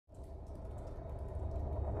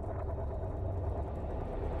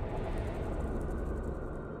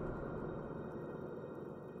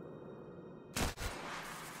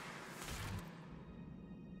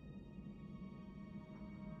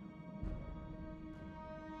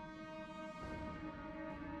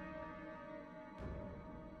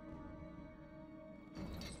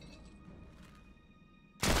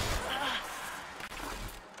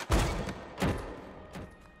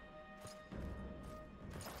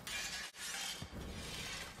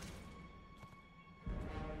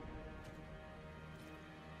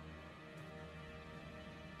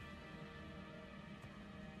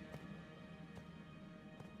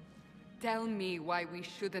Tell me why we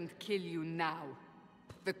shouldn't kill you now.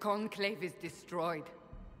 The Conclave is destroyed.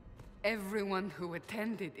 Everyone who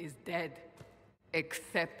attended is dead.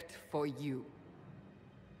 Except for you.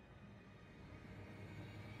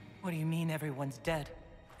 What do you mean everyone's dead?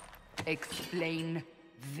 Explain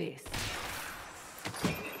this.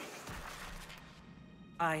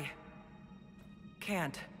 I...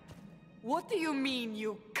 can't. What do you mean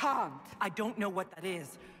you can't? I don't know what that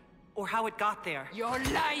is, or how it got there. You're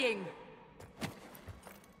lying!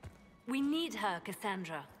 We need her,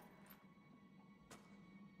 Cassandra.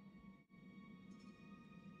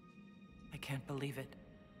 I can't believe it.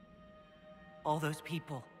 All those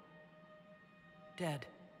people... dead.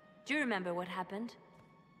 Do you remember what happened?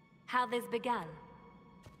 How this began?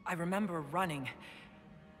 I remember running.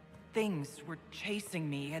 Things were chasing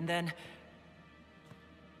me, and then...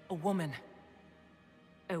 a woman.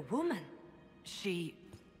 A woman? She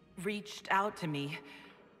reached out to me,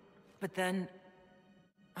 but then...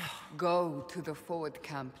 Go to the forward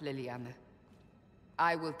camp, Liliana.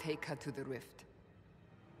 I will take her to the rift.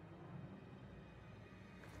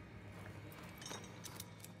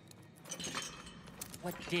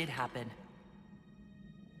 What did happen?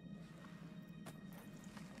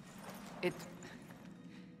 It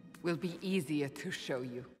will be easier to show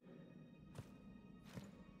you.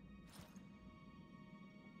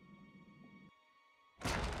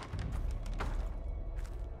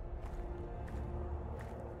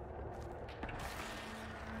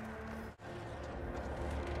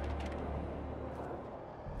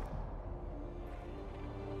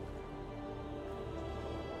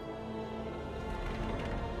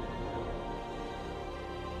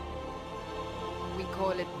 We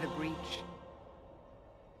call it the Breach.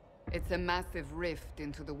 It's a massive rift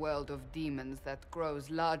into the world of demons that grows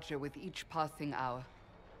larger with each passing hour.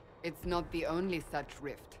 It's not the only such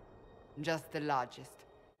rift, just the largest.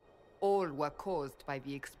 All were caused by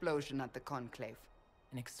the explosion at the Conclave.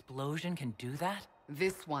 An explosion can do that?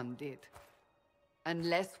 This one did.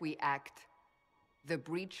 Unless we act, the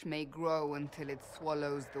Breach may grow until it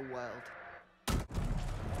swallows the world.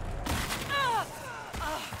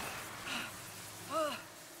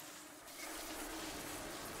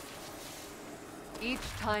 Each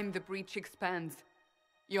time the Breach expands,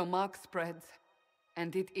 your mark spreads,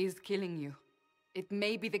 and it is killing you. It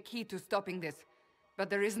may be the key to stopping this,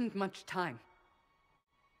 but there isn't much time.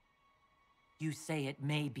 You say it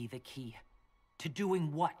may be the key. To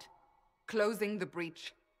doing what? Closing the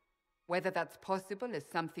Breach. Whether that's possible is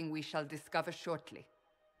something we shall discover shortly.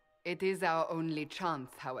 It is our only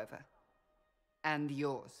chance, however. And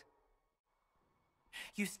yours.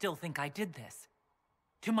 You still think I did this?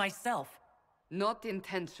 To myself? Not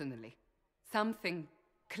intentionally. Something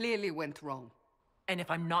clearly went wrong. And if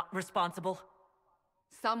I'm not responsible?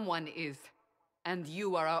 Someone is, and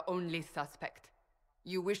you are our only suspect.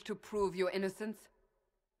 You wish to prove your innocence?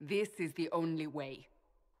 This is the only way.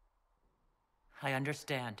 I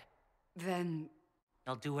understand. Then...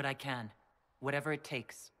 I'll do what I can. Whatever it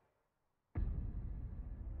takes.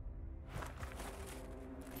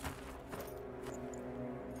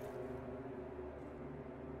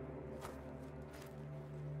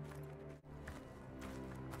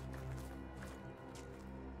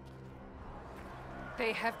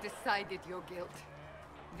 They have decided your guilt.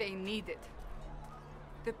 They need it.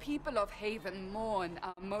 The people of Haven mourn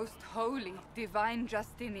our most holy, divine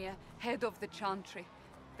Justinia, head of the Chantry.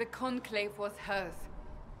 The Conclave was hers.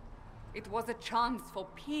 It was a chance for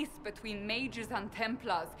peace between mages and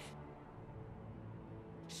Templars.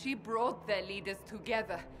 She brought their leaders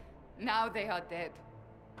together. Now they are dead.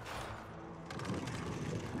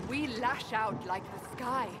 We lash out like the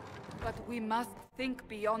sky, but we must think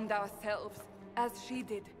beyond ourselves, as she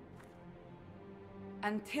did.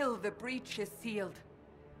 Until the Breach is sealed.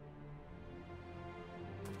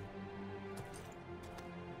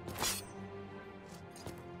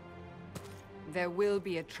 There will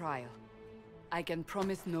be a trial. I can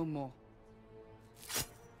promise no more.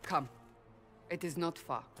 Come. It is not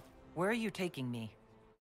far. Where are you taking me?